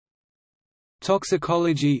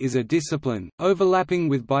Toxicology is a discipline, overlapping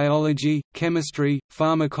with biology, chemistry,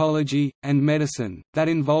 pharmacology, and medicine, that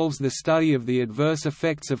involves the study of the adverse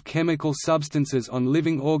effects of chemical substances on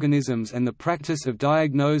living organisms and the practice of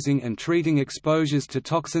diagnosing and treating exposures to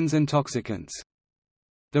toxins and toxicants.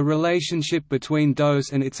 The relationship between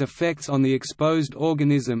dose and its effects on the exposed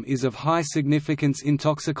organism is of high significance in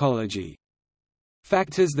toxicology.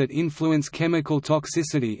 Factors that influence chemical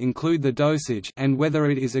toxicity include the dosage and whether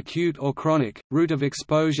it is acute or chronic, route of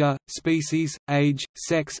exposure, species, age,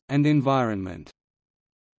 sex, and environment.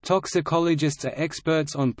 Toxicologists are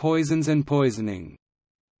experts on poisons and poisoning.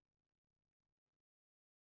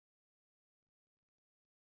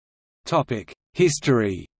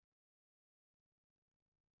 History.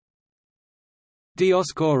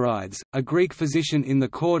 Dioscorides, a Greek physician in the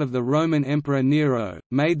court of the Roman Emperor Nero,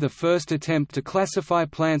 made the first attempt to classify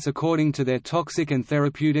plants according to their toxic and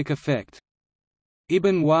therapeutic effect.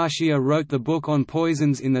 Ibn Washia wrote the book on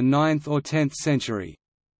poisons in the 9th or 10th century.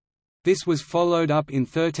 This was followed up in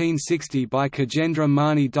 1360 by Kajendra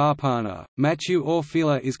Mani Darpana. Matthew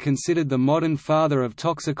Orfila is considered the modern father of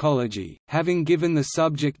toxicology, having given the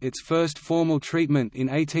subject its first formal treatment in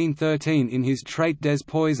 1813 in his Traité des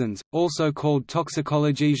poisons, also called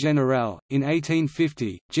Toxicologie générale. In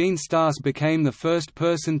 1850, Jean Stas became the first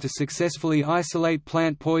person to successfully isolate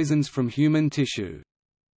plant poisons from human tissue.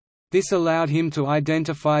 This allowed him to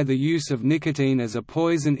identify the use of nicotine as a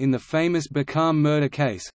poison in the famous Becam murder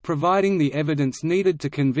case, providing the evidence needed to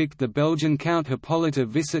convict the Belgian Count Hippolyte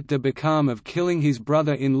Vicet de Becam of killing his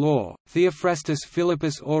brother-in-law, Theophrastus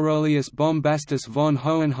Philippus Aurelius Bombastus von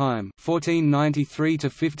Hohenheim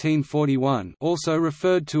 (1493–1541), also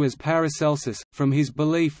referred to as Paracelsus, from his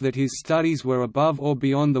belief that his studies were above or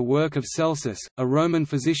beyond the work of Celsus, a Roman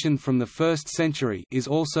physician from the 1st century, is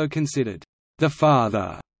also considered the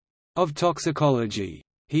father of toxicology.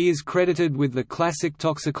 He is credited with the classic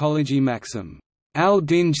toxicology maxim, "Al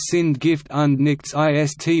dinge sind Gift und nichts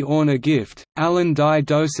ist ohne Gift, allen die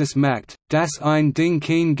Dosis macht, das ein Ding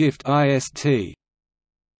kein Gift ist",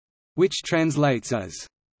 which translates as,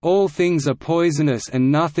 "All things are poisonous and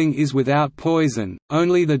nothing is without poison,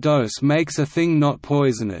 only the dose makes a thing not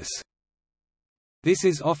poisonous." This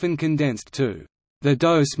is often condensed to, "The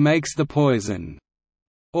dose makes the poison",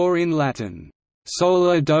 or in Latin,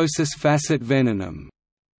 "Sola dosis facit venenum".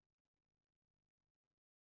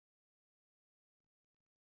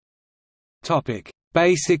 Topic: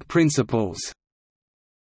 Basic principles.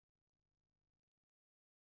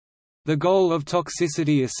 The goal of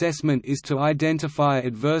toxicity assessment is to identify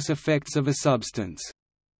adverse effects of a substance.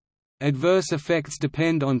 Adverse effects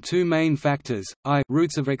depend on two main factors: I,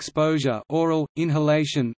 routes of exposure, oral,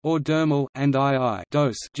 inhalation, or dermal, and II,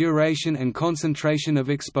 dose, duration and concentration of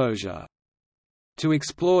exposure. To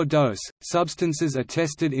explore dose, substances are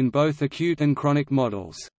tested in both acute and chronic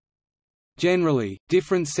models. Generally,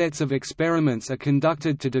 different sets of experiments are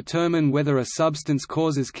conducted to determine whether a substance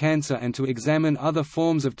causes cancer and to examine other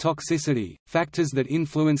forms of toxicity, factors that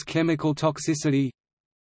influence chemical toxicity.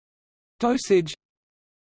 Dosage.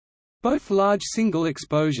 Both large single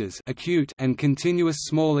exposures, acute, and continuous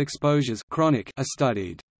small exposures, chronic, are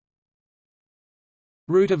studied.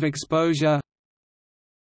 Route of exposure.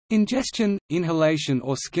 Ingestion, inhalation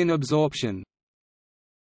or skin absorption.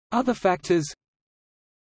 Other factors.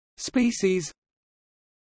 Species.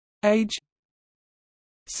 Age.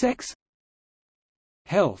 Sex.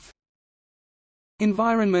 Health.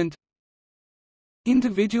 Environment.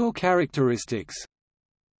 Individual characteristics.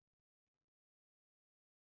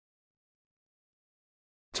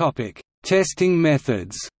 Testing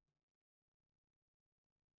methods.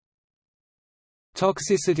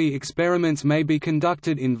 Toxicity experiments may be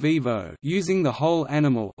conducted in vivo using the whole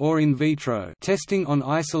animal or in vitro testing on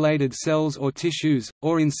isolated cells or tissues,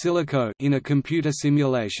 or in silico in a computer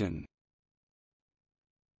simulation.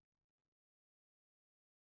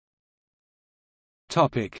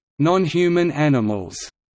 Non-human animals.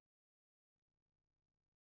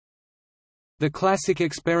 The classic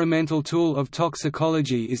experimental tool of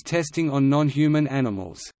toxicology is testing on non-human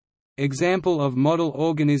animals. Example of model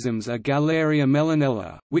organisms are Galleria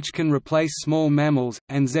melanella, which can replace small mammals,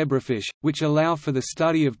 and zebrafish, which allow for the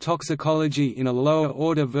study of toxicology in a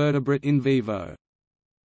lower-order vertebrate in vivo.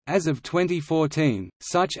 As of 2014,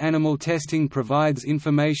 such animal testing provides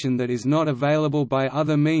information that is not available by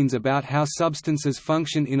other means about how substances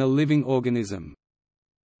function in a living organism.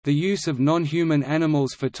 The use of non-human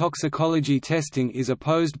animals for toxicology testing is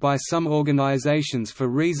opposed by some organizations for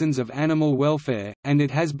reasons of animal welfare, and it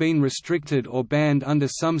has been restricted or banned under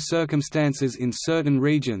some circumstances in certain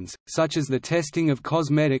regions, such as the testing of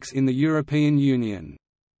cosmetics in the European Union.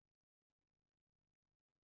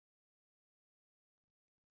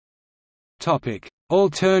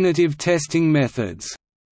 Alternative testing methods.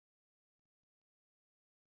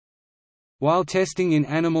 While testing in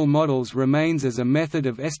animal models remains as a method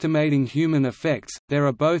of estimating human effects, there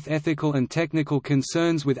are both ethical and technical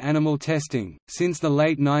concerns with animal testing. Since the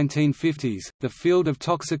late 1950s, the field of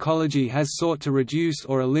toxicology has sought to reduce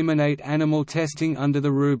or eliminate animal testing under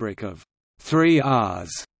the rubric of 3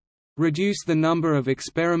 Rs. Reduce the number of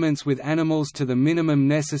experiments with animals to the minimum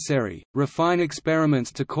necessary, refine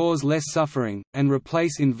experiments to cause less suffering, and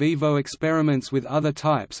replace in vivo experiments with other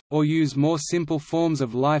types, or use more simple forms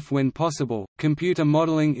of life when possible. Computer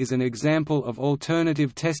modeling is an example of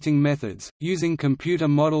alternative testing methods. Using computer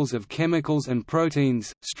models of chemicals and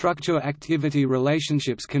proteins, structure-activity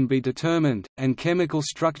relationships can be determined, and chemical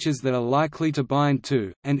structures that are likely to bind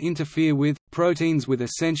to, and interfere with, proteins with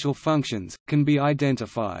essential functions, can be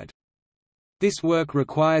identified. This work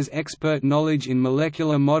requires expert knowledge in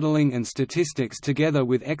molecular modeling and statistics together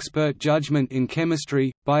with expert judgment in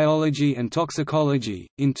chemistry, biology, and toxicology.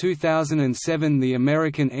 In 2007, the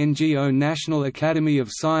American NGO National Academy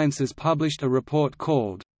of Sciences published a report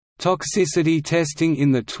called Toxicity Testing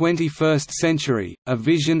in the 21st Century: A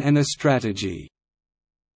Vision and a Strategy,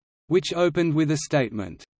 which opened with a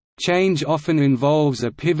statement, "Change often involves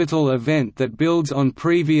a pivotal event that builds on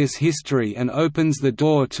previous history and opens the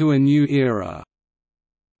door to a new era.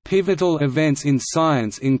 Pivotal events in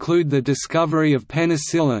science include the discovery of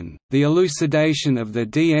penicillin, the elucidation of the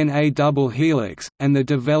DNA double helix, and the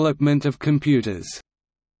development of computers."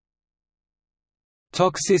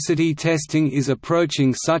 Toxicity testing is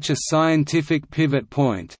approaching such a scientific pivot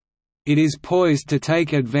point. It is poised to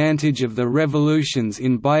take advantage of the revolutions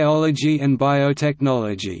in biology and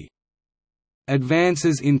biotechnology.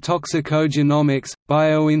 Advances in toxicogenomics,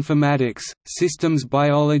 bioinformatics, systems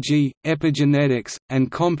biology, epigenetics, and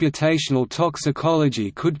computational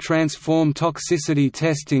toxicology could transform toxicity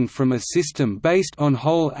testing from a system based on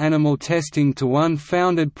whole animal testing to one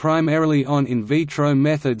founded primarily on in vitro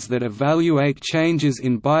methods that evaluate changes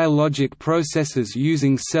in biologic processes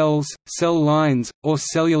using cells, cell lines, or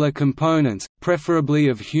cellular components, preferably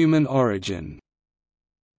of human origin.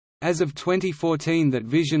 As of 2014, that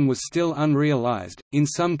vision was still unrealized. In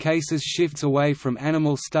some cases, shifts away from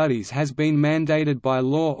animal studies has been mandated by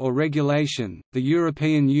law or regulation. The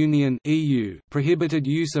European Union (EU) prohibited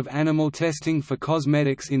use of animal testing for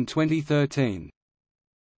cosmetics in 2013.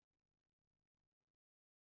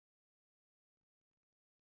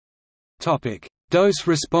 Topic: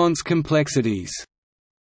 Dose-response complexities.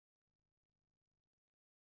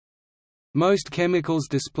 Most chemicals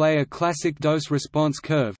display a classic dose-response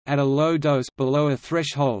curve. At a low dose below a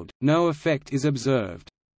threshold, no effect is observed.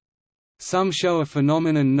 Some show a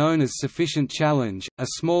phenomenon known as sufficient challenge. A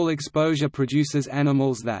small exposure produces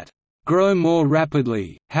animals that grow more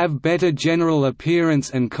rapidly, have better general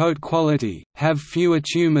appearance and coat quality, have fewer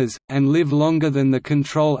tumors, and live longer than the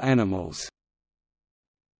control animals.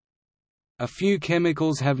 A few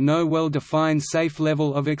chemicals have no well-defined safe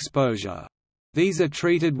level of exposure. These are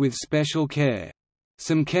treated with special care.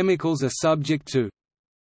 Some chemicals are subject to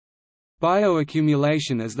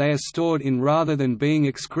bioaccumulation as they are stored in rather than being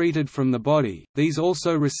excreted from the body. These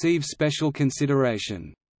also receive special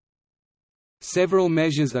consideration. Several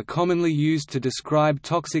measures are commonly used to describe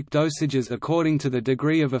toxic dosages according to the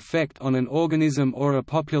degree of effect on an organism or a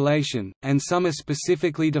population, and some are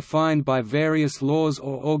specifically defined by various laws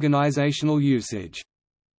or organizational usage.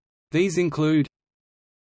 These include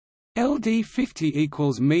LD50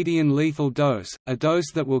 equals median lethal dose, a dose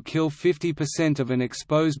that will kill 50% of an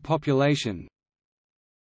exposed population.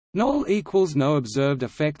 NOL equals no observed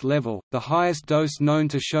effect level, the highest dose known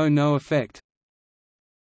to show no effect.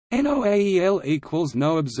 NOAEL equals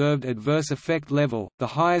no observed adverse effect level, the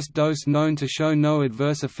highest dose known to show no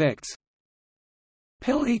adverse effects.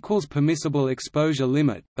 PEL equals permissible exposure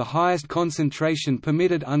limit, the highest concentration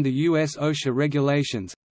permitted under U.S. OSHA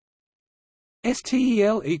regulations.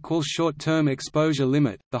 STEL equals short-term exposure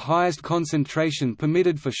limit, the highest concentration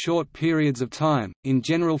permitted for short periods of time, in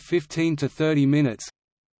general 15 to 30 minutes.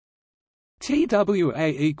 TWA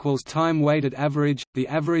equals time-weighted average, the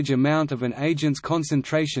average amount of an agent's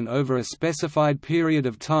concentration over a specified period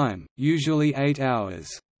of time, usually 8 hours.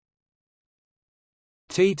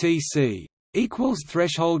 TTC equals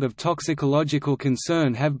threshold of toxicological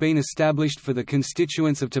concern have been established for the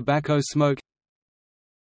constituents of tobacco smoke.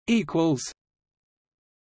 Equals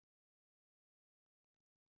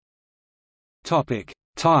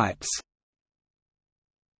Types.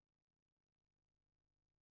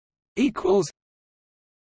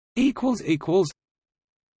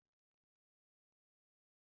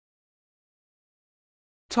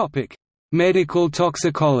 Medical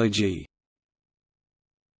toxicology.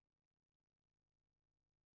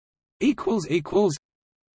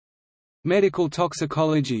 Medical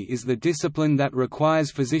toxicology is the discipline that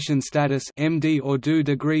requires physician status (MD or DO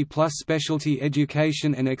degree plus specialty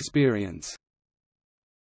education and experience).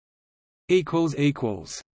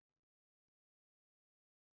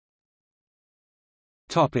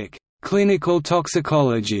 Topic: Clinical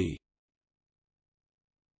toxicology.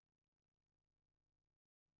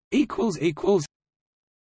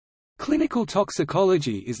 Clinical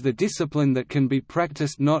toxicology is the discipline that can be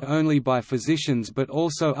practiced not only by physicians but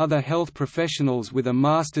also other health professionals with a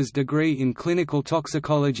master's degree in clinical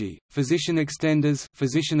toxicology, physician extenders,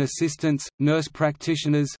 physician assistants, nurse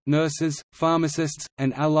practitioners, nurses, pharmacists,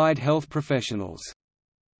 and allied health professionals.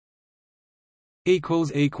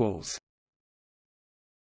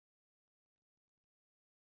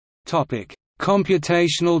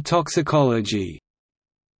 Computational toxicology.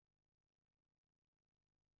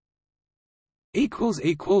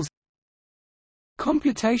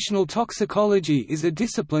 Computational toxicology is a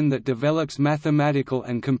discipline that develops mathematical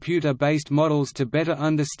and computer-based models to better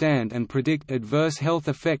understand and predict adverse health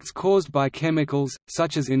effects caused by chemicals,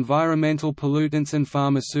 such as environmental pollutants and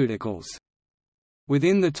pharmaceuticals.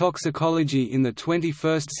 Within the Toxicology in the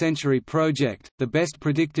 21st Century project, the best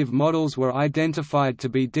predictive models were identified to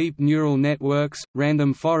be deep neural networks,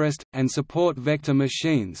 random forest, and support vector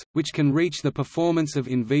machines, which can reach the performance of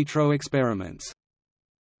in vitro experiments.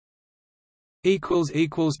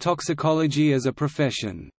 Toxicology as a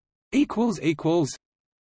profession.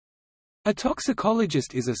 A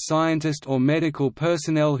toxicologist is a scientist or medical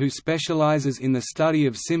personnel who specializes in the study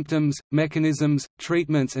of symptoms, mechanisms,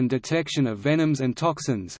 treatments and detection of venoms and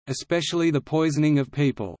toxins, especially the poisoning of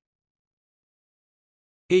people.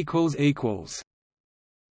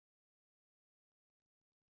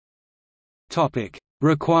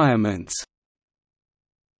 Requirements.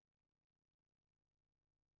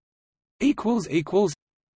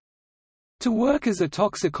 To work as a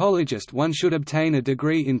toxicologist, one should obtain a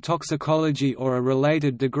degree in toxicology or a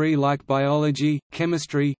related degree like biology,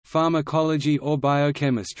 chemistry, pharmacology or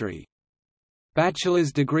biochemistry.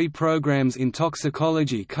 Bachelor's degree programs in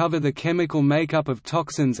toxicology cover the chemical makeup of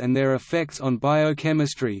toxins and their effects on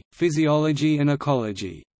biochemistry, physiology and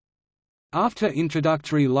ecology. After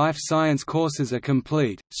introductory life science courses are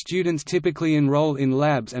complete, students typically enroll in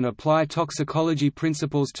labs and apply toxicology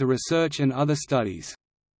principles to research and other studies.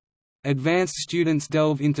 Advanced students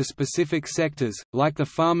delve into specific sectors, like the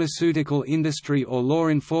pharmaceutical industry or law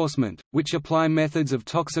enforcement, which apply methods of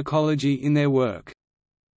toxicology in their work.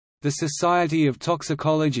 The Society of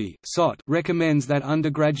Toxicology recommends that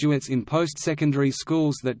undergraduates in post-secondary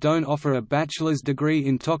schools that don't offer a bachelor's degree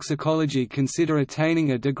in toxicology consider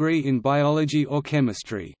attaining a degree in biology or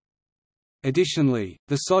chemistry. Additionally,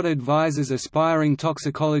 the SOT advises aspiring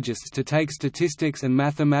toxicologists to take statistics and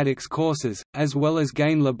mathematics courses, as well as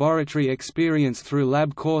gain laboratory experience through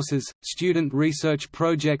lab courses, student research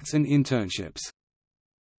projects and internships.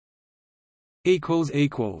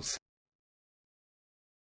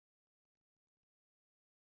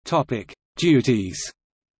 Duties.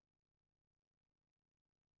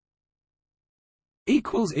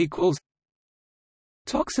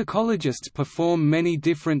 Toxicologists perform many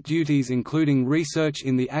different duties including research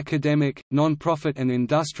in the academic, non-profit and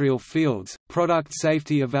industrial fields, product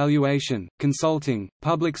safety evaluation, consulting,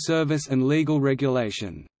 public service and legal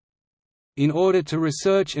regulation. In order to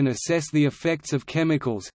research and assess the effects of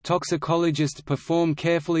chemicals, toxicologists perform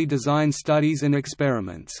carefully designed studies and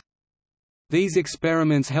experiments. These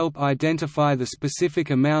experiments help identify the specific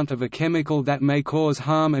amount of a chemical that may cause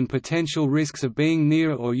harm and potential risks of being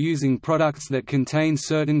near or using products that contain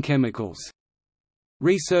certain chemicals.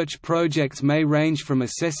 Research projects may range from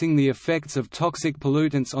assessing the effects of toxic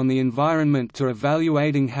pollutants on the environment to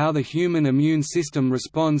evaluating how the human immune system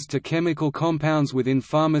responds to chemical compounds within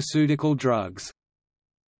pharmaceutical drugs.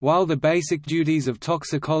 While the basic duties of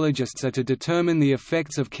toxicologists are to determine the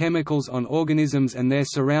effects of chemicals on organisms and their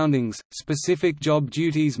surroundings, specific job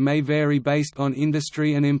duties may vary based on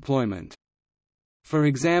industry and employment. For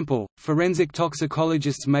example, forensic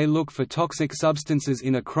toxicologists may look for toxic substances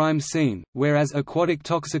in a crime scene, whereas aquatic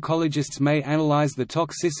toxicologists may analyze the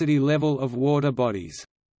toxicity level of water bodies.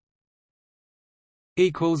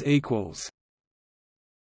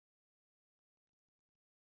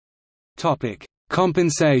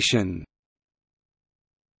 Compensation.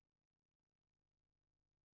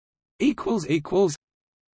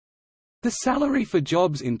 The salary for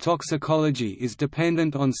jobs in toxicology is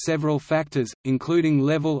dependent on several factors, including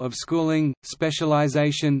level of schooling,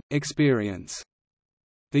 specialization, experience.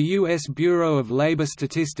 The U.S. Bureau of Labor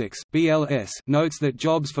Statistics (BLS) notes that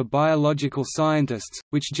jobs for biological scientists,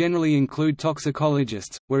 which generally include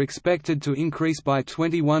toxicologists, were expected to increase by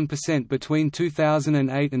 21% between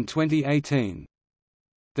 2008 and 2018.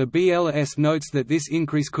 The BLS notes that this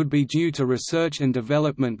increase could be due to research and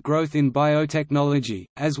development growth in biotechnology,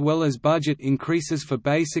 as well as budget increases for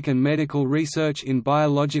basic and medical research in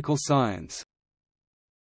biological science.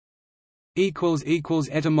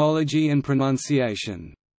 Etymology and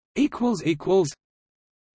pronunciation.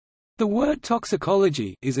 The word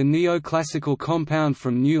toxicology is a neoclassical compound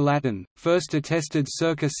from New Latin, first attested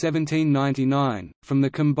circa 1799, from the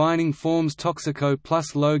combining forms toxico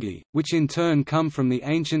plus logi, which in turn come from the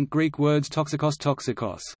ancient Greek words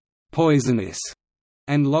toxikos, poisonous,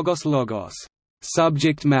 and logos,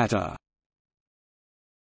 subject matter.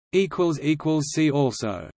 See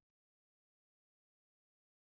also